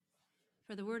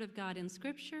For the word of God in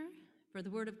Scripture, for the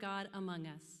word of God among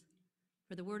us,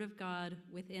 for the word of God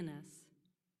within us.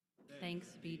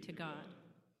 Thanks be to God.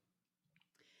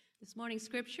 This morning's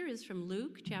scripture is from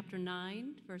Luke chapter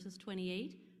 9, verses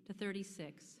 28 to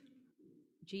 36.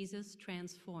 Jesus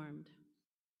transformed.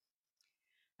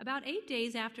 About 8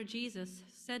 days after Jesus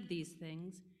said these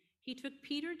things, he took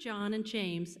Peter, John, and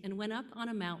James and went up on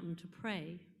a mountain to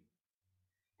pray.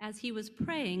 As he was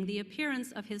praying, the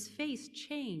appearance of his face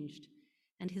changed,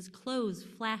 and his clothes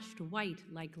flashed white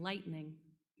like lightning.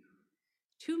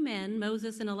 2 men,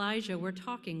 Moses and Elijah, were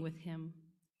talking with him.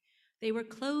 They were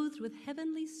clothed with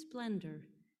heavenly splendor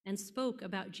and spoke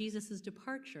about Jesus'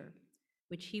 departure,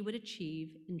 which he would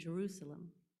achieve in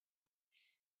Jerusalem.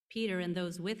 Peter and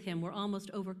those with him were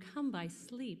almost overcome by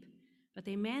sleep, but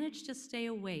they managed to stay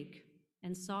awake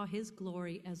and saw his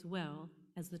glory as well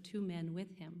as the 2 men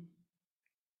with him.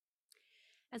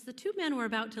 As the 2 men were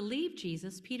about to leave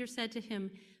Jesus, Peter said to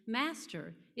him,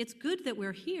 "Master, it's good that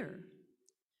we're here.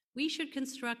 We should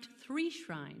construct 3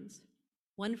 shrines,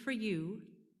 one for you,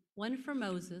 one for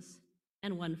Moses,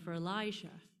 and one for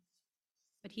Elijah."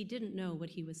 But he didn't know what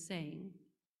he was saying.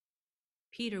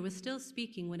 Peter was still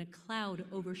speaking when a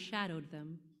cloud overshadowed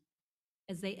them.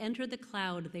 As they entered the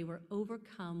cloud, they were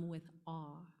overcome with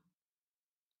awe.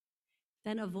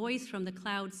 Then a voice from the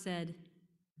cloud said,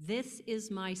 "This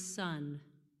is my son,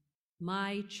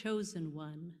 my chosen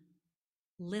one.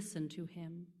 Listen to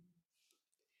him."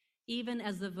 Even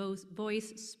as the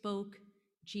voice spoke,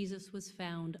 Jesus was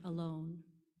found alone.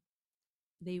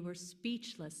 They were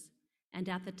speechless and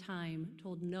at the time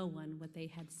told no one what they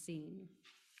had seen.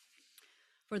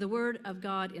 For the word of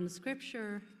God in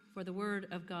Scripture, for the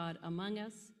word of God among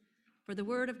us, for the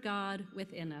word of God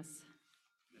within us.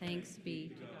 Thanks be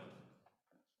to God.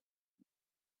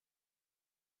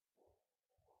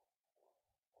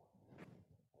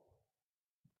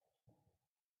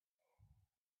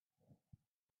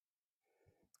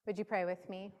 Would you pray with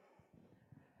me?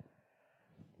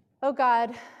 Oh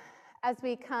God, as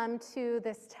we come to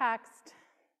this text,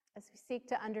 as we seek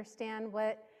to understand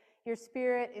what your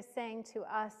Spirit is saying to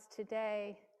us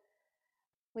today,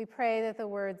 we pray that the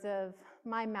words of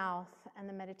my mouth and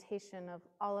the meditation of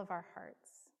all of our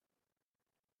hearts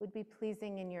would be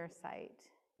pleasing in your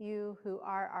sight, you who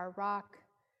are our rock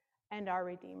and our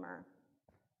Redeemer.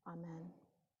 Amen.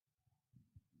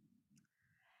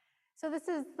 So this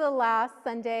is the last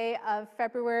Sunday of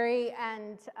February,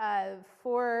 and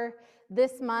for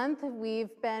this month,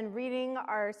 we've been reading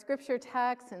our scripture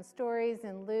texts and stories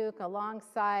in Luke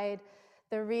alongside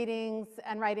the readings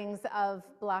and writings of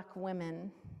Black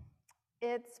women.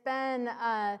 It's been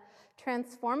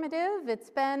transformative.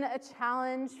 It's been a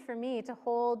challenge for me to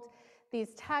hold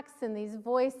these texts and these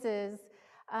voices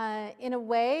in a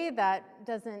way that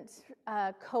doesn't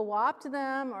co-opt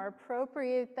them or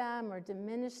appropriate them or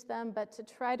diminish them, but to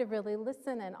try to really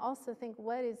listen and also think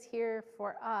what is here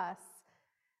for us.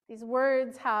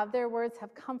 Their words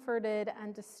have comforted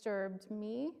and disturbed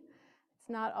me. It's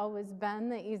not always been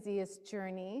the easiest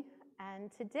journey.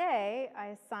 And today I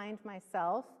assigned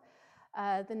myself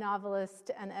the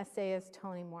novelist and essayist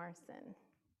Toni Morrison.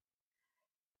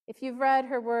 If you've read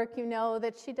her work, you know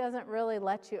that she doesn't really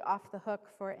let you off the hook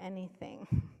for anything.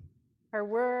 Her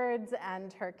words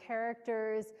and her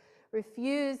characters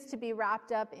refuse to be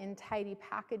wrapped up in tidy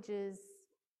packages,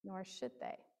 nor should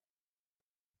they.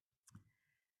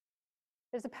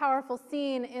 There's a powerful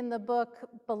scene in the book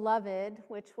Beloved,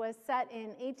 which was set in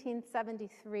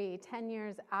 1873, 10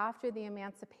 years after the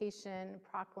Emancipation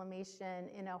Proclamation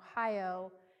in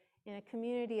Ohio, in a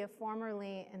community of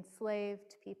formerly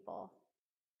enslaved people.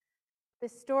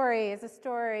 This story is a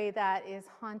story that is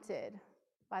haunted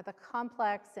by the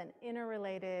complex and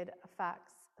interrelated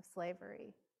effects of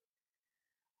slavery.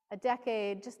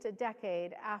 Just a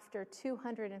decade after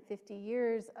 250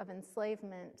 years of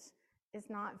enslavement is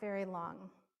not very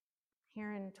long.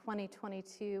 Here in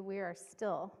 2022, we are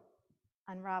still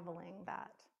unraveling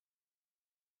that.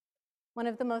 One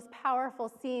of the most powerful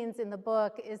scenes in the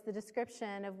book is the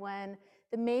description of when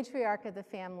the matriarch of the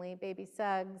family, Baby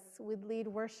Suggs, would lead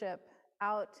worship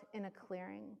out in a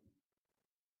clearing.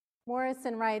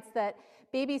 Morrison writes that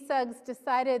Baby Suggs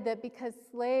decided that because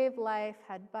slave life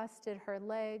had busted her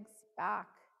legs, back,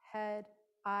 head,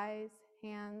 eyes,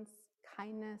 hands,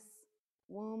 kindness,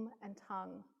 womb, and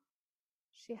tongue,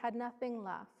 she had nothing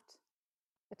left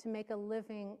to make a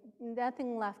living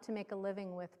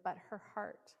with but her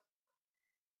heart,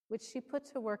 which she put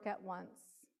to work at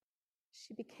once.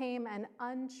 She became an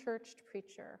unchurched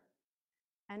preacher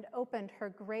and opened her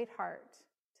great heart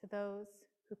to those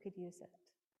who could use it.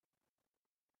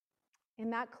 In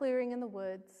that clearing in the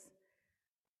woods,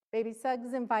 Baby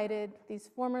Suggs invited these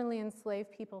formerly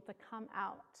enslaved people to come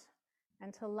out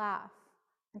and to laugh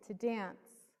and to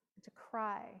dance and to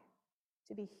cry,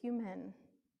 to be human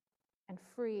and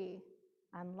free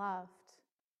and loved.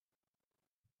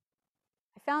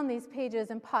 I found these pages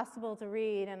impossible to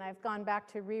read, and I've gone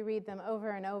back to reread them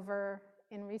over and over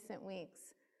in recent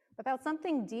weeks, without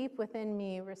something deep within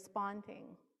me responding.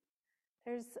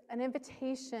 There's an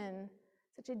invitation,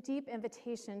 such a deep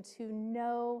invitation to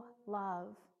know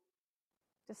love,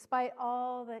 despite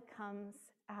all that comes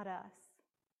at us,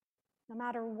 no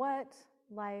matter what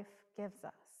life gives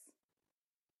us.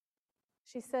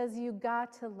 She says, you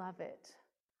got to love it.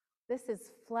 This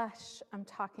is flesh I'm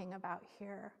talking about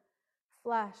here,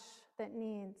 flesh that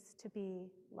needs to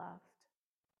be loved.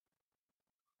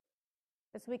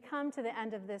 As we come to the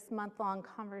end of this month-long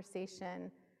conversation,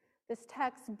 this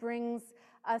text brings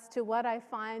us to what I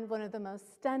find one of the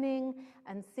most stunning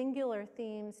and singular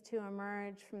themes to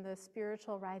emerge from the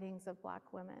spiritual writings of Black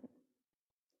women.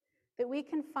 That we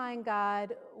can find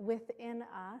God within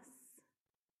us,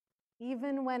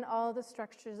 even when all the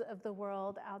structures of the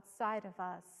world outside of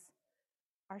us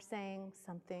are saying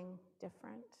something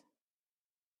different.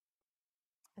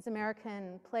 As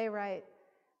American playwright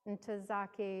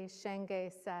Ntozake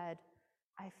Shange said,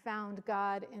 I found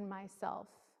God in myself,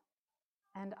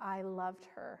 and I loved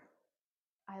her.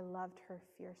 I loved her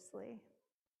fiercely.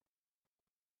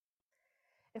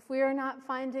 If we are not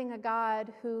finding a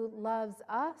God who loves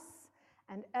us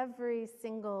and every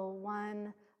single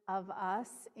one of us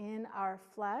in our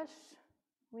flesh,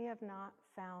 we have not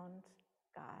found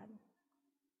God.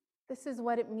 This is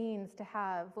what it means to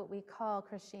have what we call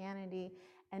Christianity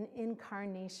an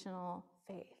incarnational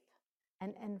faith,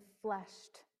 an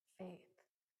enfleshed faith.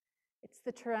 It's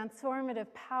the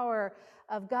transformative power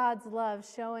of God's love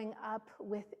showing up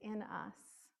within us.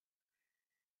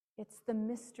 It's the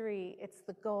mystery, it's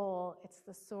the goal, it's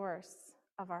the source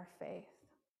of our faith.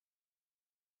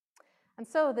 And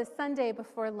so this Sunday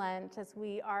before Lent, as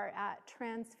we are at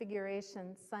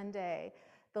Transfiguration Sunday,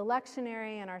 the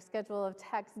lectionary and our schedule of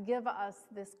texts give us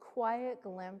this quiet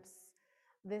glimpse,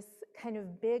 this kind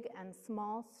of big and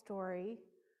small story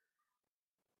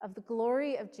of the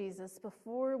glory of Jesus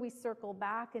before we circle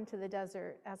back into the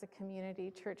desert as a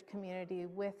community, church community,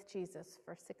 with Jesus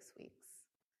for 6 weeks.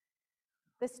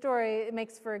 This story, it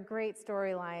makes for a great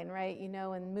storyline, right? You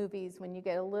know, in movies, when you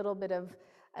get a little bit of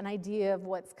an idea of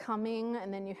what's coming,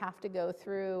 and then you have to go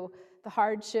through the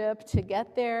hardship to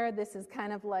get there. This is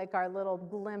kind of like our little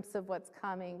glimpse of what's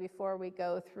coming before we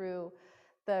go through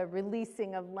the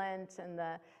releasing of Lent and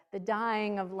the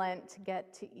dying of Lent to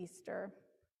get to Easter.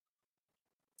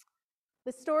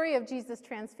 The story of Jesus'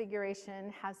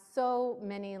 transfiguration has so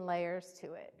many layers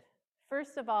to it.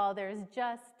 First of all, there's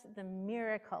just the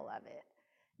miracle of it.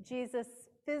 Jesus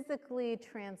physically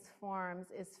transforms,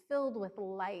 is filled with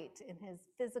light in his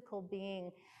physical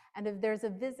being, and if there's a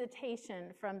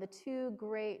visitation from the two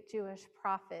great Jewish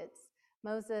prophets,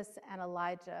 Moses and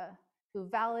Elijah, who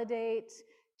validate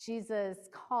Jesus'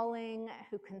 calling,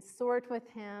 who consort with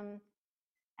him.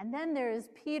 And then there is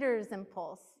Peter's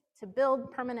impulse to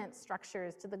build permanent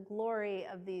structures to the glory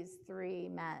of these three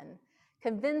men,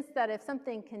 convinced that if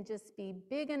something can just be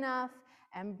big enough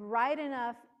and bright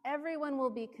enough, everyone will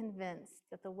be convinced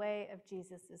that the way of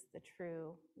Jesus is the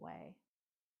true way.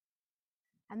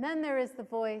 And then there is the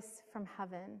voice from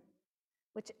heaven,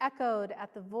 which echoed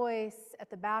at the voice at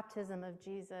the baptism of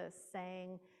Jesus,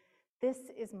 saying, "This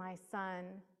is my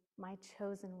Son, my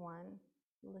chosen one.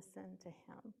 Listen to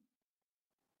him."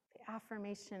 The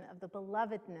affirmation of the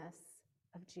belovedness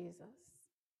of Jesus.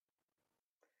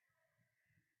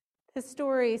 This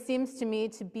story seems to me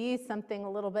to be something a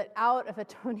little bit out of a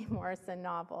Toni Morrison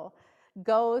novel.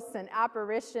 Ghosts and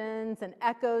apparitions and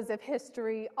echoes of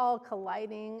history all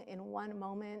colliding in one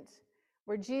moment,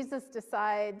 where Jesus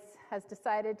has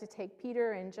decided to take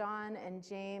Peter and John and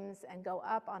James and go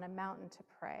up on a mountain to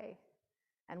pray.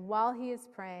 And while he is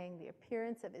praying, the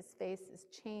appearance of his face is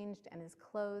changed and his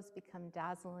clothes become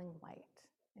dazzling white,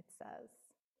 it says.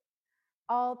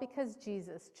 All because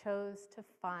Jesus chose to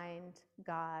find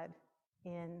God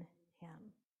in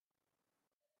him.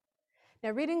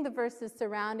 Now, reading the verses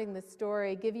surrounding the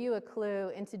story give you a clue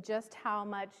into just how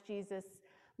much Jesus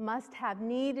must have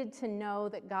needed to know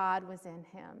that God was in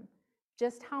him,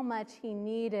 just how much he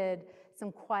needed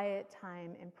some quiet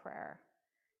time in prayer.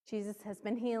 Jesus has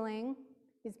been healing.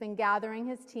 He's been gathering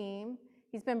his team.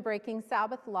 He's been breaking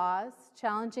Sabbath laws,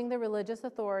 challenging the religious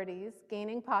authorities,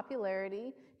 gaining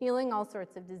popularity, healing all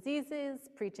sorts of diseases,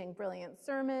 preaching brilliant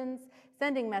sermons,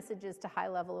 sending messages to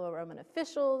high-level Roman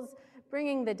officials,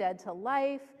 bringing the dead to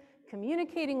life,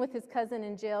 communicating with his cousin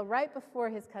in jail right before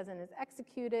his cousin is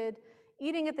executed,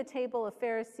 eating at the table of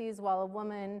Pharisees while a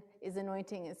woman is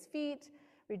anointing his feet,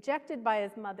 rejected by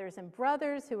his mothers and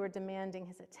brothers who were demanding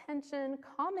his attention,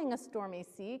 calming a stormy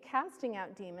sea, casting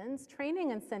out demons,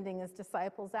 training and sending his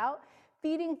disciples out,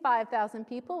 feeding 5,000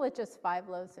 people with just 5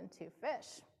 loaves and 2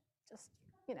 fish.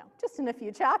 Just in a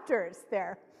few chapters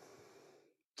there.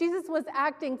 Jesus was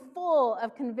acting full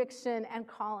of conviction and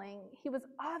calling. He was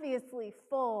obviously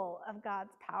full of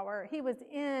God's power. He was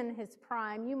in his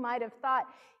prime. You might have thought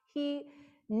he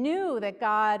knew that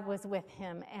God was with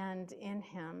him and in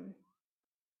him.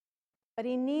 But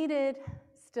he needed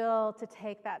still to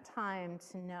take that time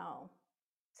to know,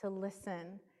 to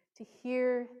listen, to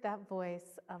hear that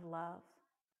voice of love.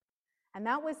 And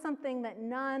that was something that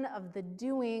none of the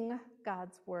doing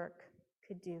God's work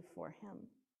could do for him.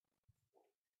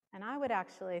 And I would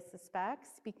actually suspect,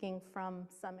 speaking from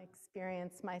some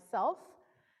experience myself,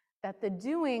 that the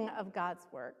doing of God's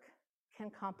work can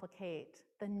complicate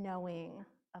the knowing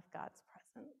of God's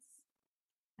presence.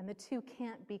 And the two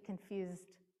can't be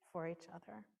confused for each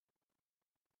other.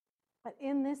 But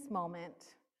in this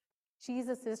moment,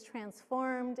 Jesus is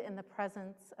transformed in the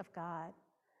presence of God.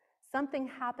 Something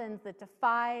happens that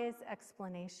defies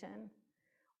explanation.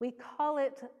 We call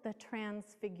it the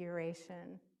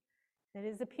transfiguration. That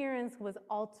his appearance was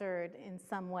altered in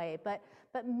some way, but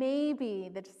maybe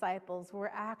the disciples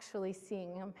were actually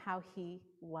seeing him how he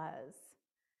was.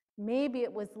 Maybe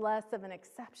it was less of an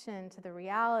exception to the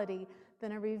reality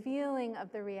than a revealing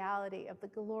of the reality of the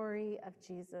glory of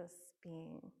Jesus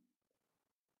being.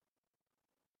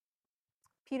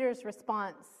 Peter's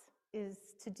response is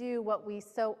to do what we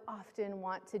so often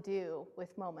want to do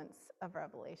with moments of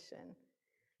revelation.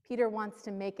 Peter wants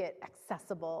to make it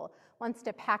accessible, wants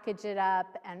to package it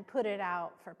up and put it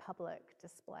out for public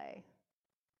display.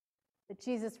 But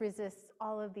Jesus resists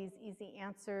all of these easy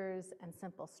answers and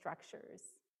simple structures.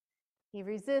 He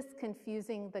resists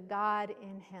confusing the God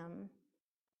in him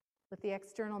with the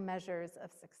external measures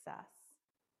of success.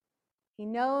 He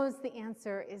knows the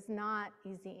answer is not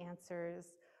easy answers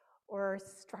or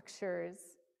structures,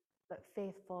 but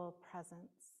faithful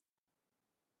presence.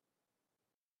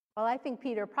 Well, I think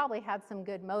Peter probably had some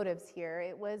good motives here.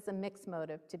 It was a mixed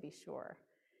motive, to be sure.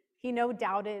 He no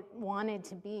doubt wanted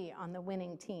to be on the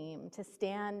winning team, to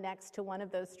stand next to one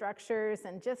of those structures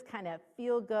and just kind of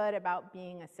feel good about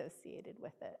being associated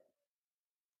with it.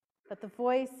 But the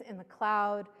voice in the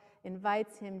cloud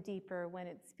invites him deeper when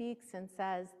it speaks and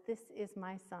says, "This is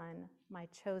my son, my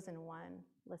chosen one.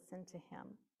 Listen to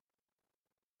him."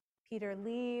 Peter,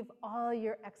 leave all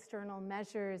your external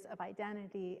measures of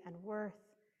identity and worth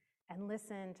and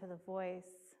listen to the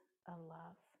voice of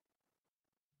love.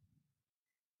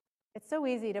 It's so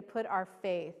easy to put our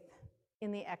faith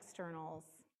in the externals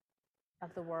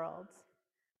of the world,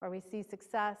 where we see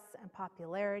success and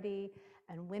popularity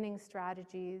and winning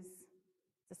strategies.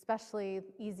 It's especially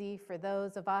easy for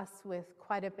those of us with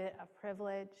quite a bit of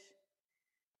privilege.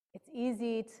 It's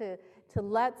easy to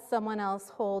let someone else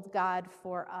hold God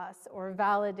for us or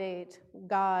validate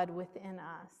God within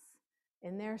us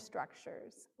in their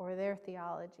structures or their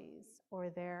theologies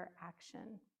or their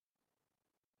action.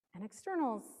 And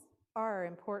externals are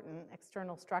important,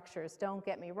 external structures. Don't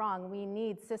get me wrong. We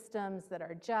need systems that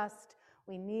are just.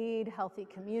 We need healthy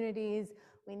communities.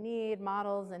 We need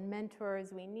models and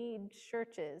mentors. We need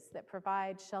churches that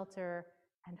provide shelter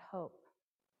and hope.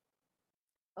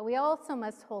 But we also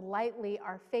must hold lightly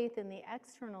our faith in the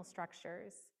external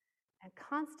structures and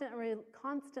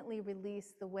constantly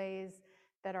release the ways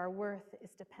that our worth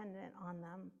is dependent on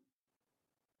them.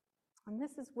 And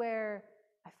this is where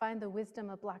I find the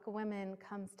wisdom of Black women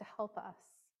comes to help us.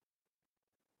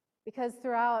 Because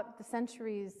throughout the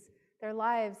centuries, their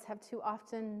lives have too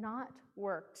often not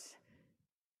worked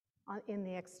in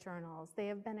the externals. They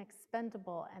have been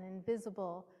expendable and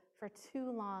invisible for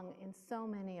too long in so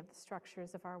many of the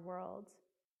structures of our world.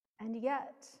 And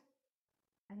yet,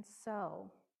 and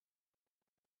so,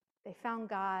 they found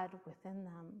God within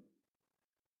them.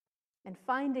 And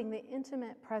finding the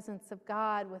intimate presence of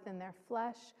God within their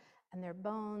flesh and their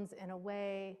bones in a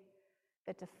way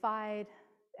that defied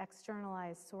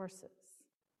externalized sources.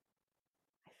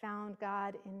 I found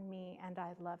God in me and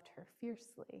I loved her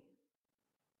fiercely.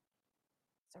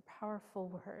 These are powerful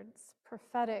words,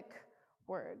 prophetic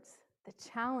words that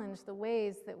challenge the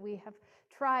ways that we have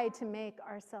tried to make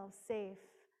ourselves safe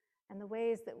and the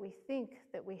ways that we think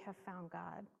that we have found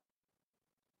God.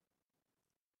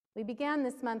 We began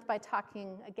this month by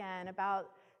talking again about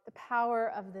the power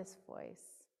of this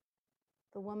voice,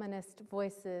 the womanist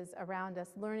voices around us,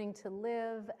 learning to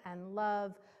live and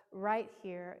love right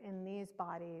here in these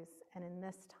bodies and in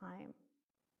this time.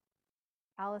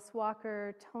 Alice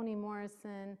Walker, Toni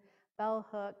Morrison, Bell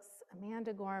Hooks,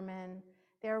 Amanda Gorman,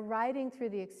 they're riding through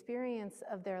the experience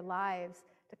of their lives,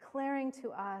 declaring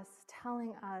to us,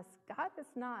 telling us, God is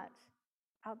not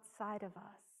outside of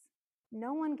us.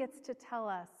 No one gets to tell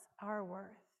us our worth.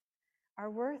 Our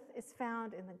worth is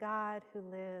found in the God who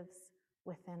lives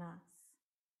within us.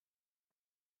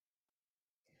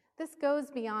 This goes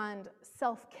beyond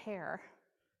self-care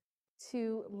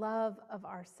to love of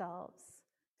ourselves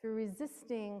through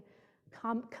resisting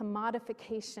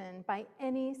commodification by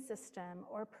any system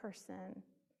or person,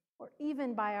 or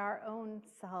even by our own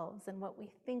selves and what we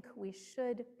think we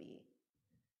should be.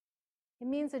 It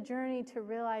means a journey to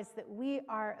realize that we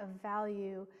are of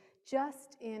value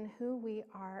just in who we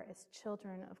are as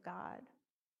children of God.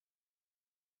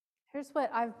 Here's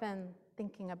what I've been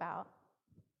thinking about.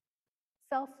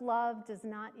 Self-love does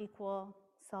not equal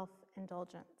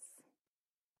self-indulgence.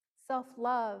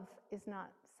 Self-love is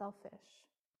not selfish.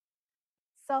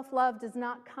 Self-love does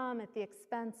not come at the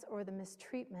expense or the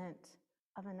mistreatment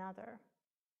of another.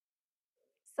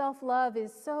 Self-love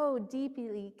is so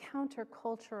deeply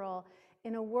countercultural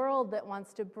in a world that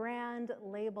wants to brand,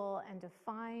 label, and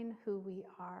define who we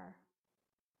are.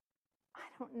 I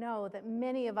don't know that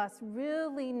many of us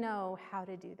really know how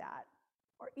to do that,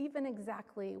 or even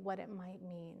exactly what it might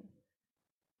mean.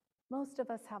 Most of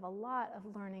us have a lot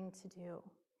of learning to do.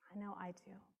 I know I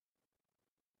do.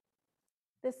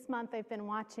 This month I've been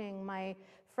watching my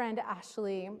friend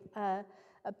Ashley,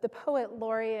 the poet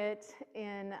laureate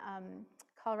in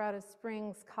Colorado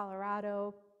Springs,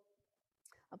 Colorado,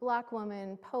 a Black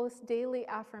woman, posts daily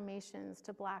affirmations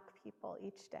to Black people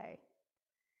each day.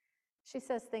 She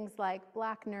says things like,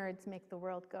 Black nerds make the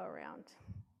world go around.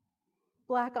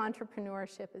 Black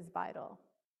entrepreneurship is vital.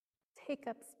 Take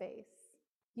up space.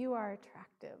 You are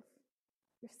attractive.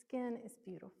 Your skin is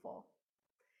beautiful.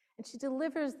 And she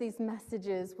delivers these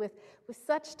messages with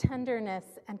such tenderness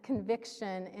and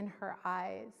conviction in her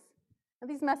eyes. Now,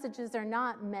 these messages are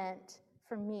not meant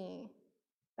for me,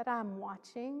 but I'm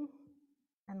watching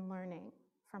and learning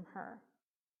from her.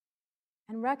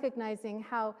 And recognizing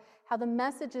how the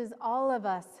messages all of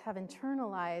us have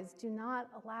internalized do not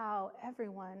allow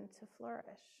everyone to flourish.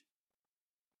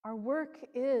 Our work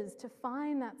is to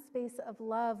find that space of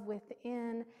love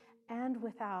within and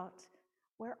without,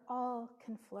 where all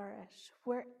can flourish,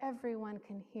 where everyone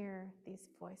can hear these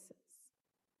voices.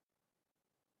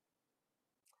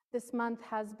 This month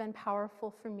has been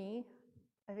powerful for me.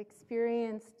 I've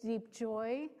experienced deep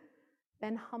joy,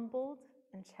 been humbled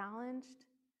and challenged.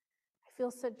 I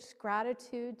feel such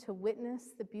gratitude to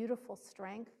witness the beautiful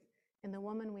strength in the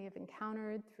woman we have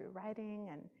encountered through writing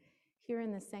and here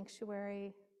in the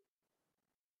sanctuary.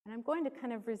 And I'm going to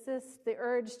kind of resist the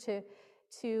urge to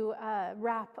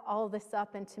wrap all this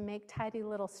up and to make tidy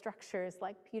little structures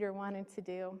like Peter wanted to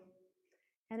do,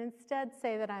 and instead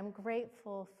say that I'm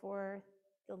grateful for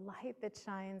the light that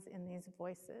shines in these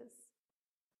voices,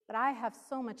 that I have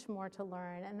so much more to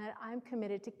learn, and that I'm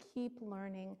committed to keep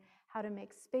learning how to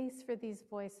make space for these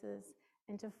voices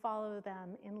and to follow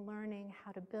them in learning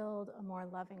how to build a more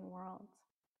loving world.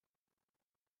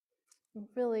 I'm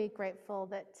really grateful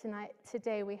that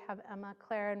today we have Emma,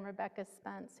 Claire, and Rebecca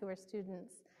Spence, who are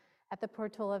students at the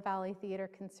Portola Valley Theater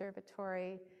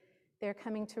Conservatory. They're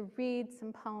coming to read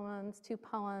some poems, 2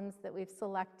 poems that we've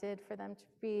selected for them to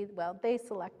read. Well, they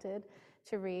selected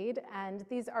to read, and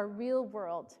these are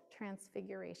real-world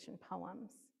transfiguration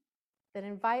poems that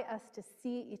invite us to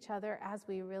see each other as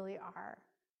we really are,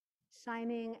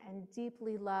 shining and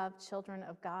deeply loved children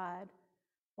of God,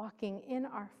 walking in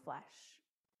our flesh,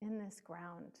 in this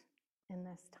ground, in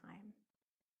this time.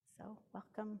 So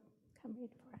welcome, come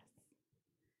read for us.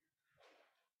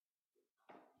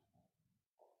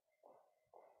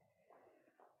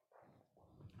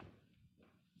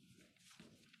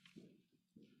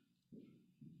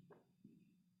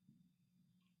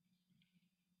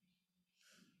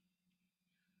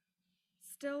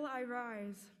 Still I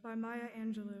Rise by Maya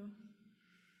Angelou.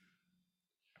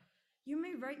 You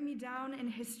may write me down in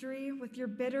history with your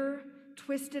bitter,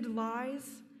 twisted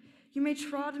lies. You may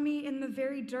trod me in the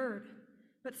very dirt,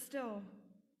 but still,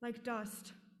 like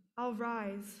dust, I'll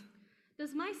rise.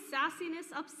 Does my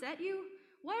sassiness upset you?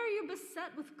 Why are you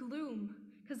beset with gloom?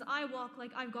 'Cause I walk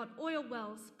like I've got oil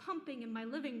wells pumping in my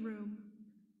living room.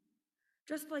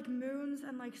 Just like moons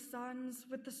and like suns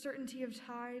with the certainty of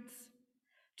tides,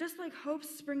 just like hopes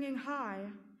springing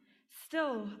high,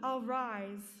 still I'll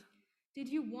rise. Did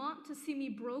you want to see me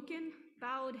broken,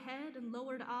 bowed head and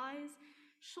lowered eyes,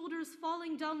 shoulders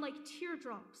falling down like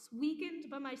teardrops, weakened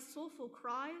by my soulful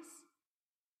cries?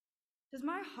 Does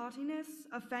my haughtiness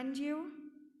offend you?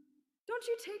 Don't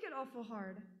you take it awful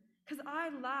hard, 'cause I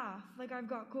laugh like I've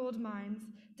got gold mines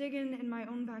digging in my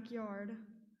own backyard.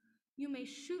 You may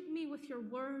shoot me with your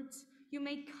words, you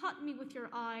may cut me with your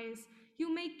eyes,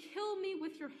 you may kill me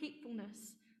with your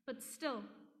hatefulness, but still,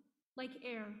 like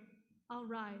air, I'll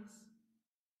rise.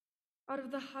 Out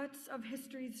of the huts of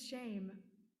history's shame,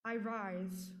 I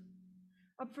rise.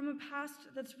 Up from a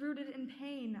past that's rooted in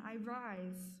pain, I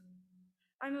rise.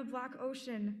 I'm a black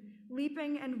ocean,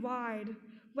 leaping and wide,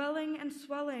 welling and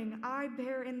swelling, I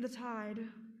bear in the tide.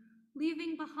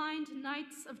 Leaving behind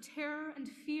nights of terror and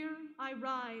fear, I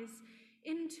rise.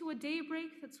 Into a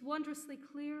daybreak that's wondrously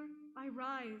clear, I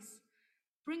rise.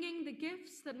 Bringing the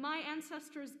gifts that my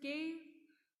ancestors gave,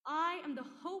 I am the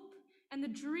hope and the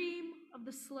dream of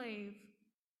the slave.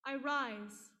 I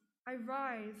rise. I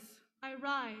rise. I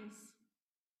rise.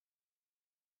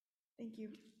 Thank you.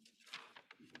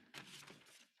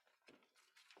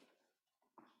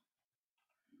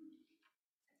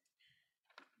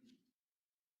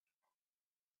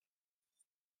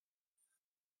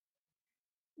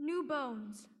 New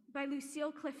Bones by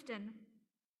Lucille Clifton.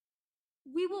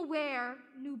 We will wear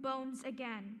new bones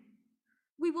again.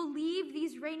 We will leave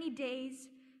these rainy days,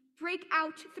 break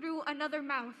out through another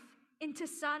mouth into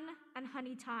sun and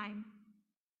honey time.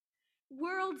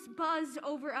 Worlds buzz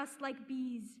over us like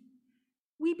bees.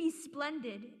 We be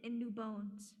splendid in new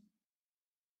bones.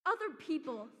 Other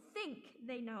people think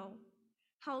they know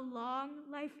how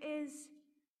long life is,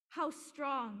 how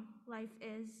strong life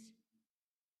is.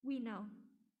 We know.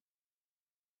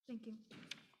 Thank you.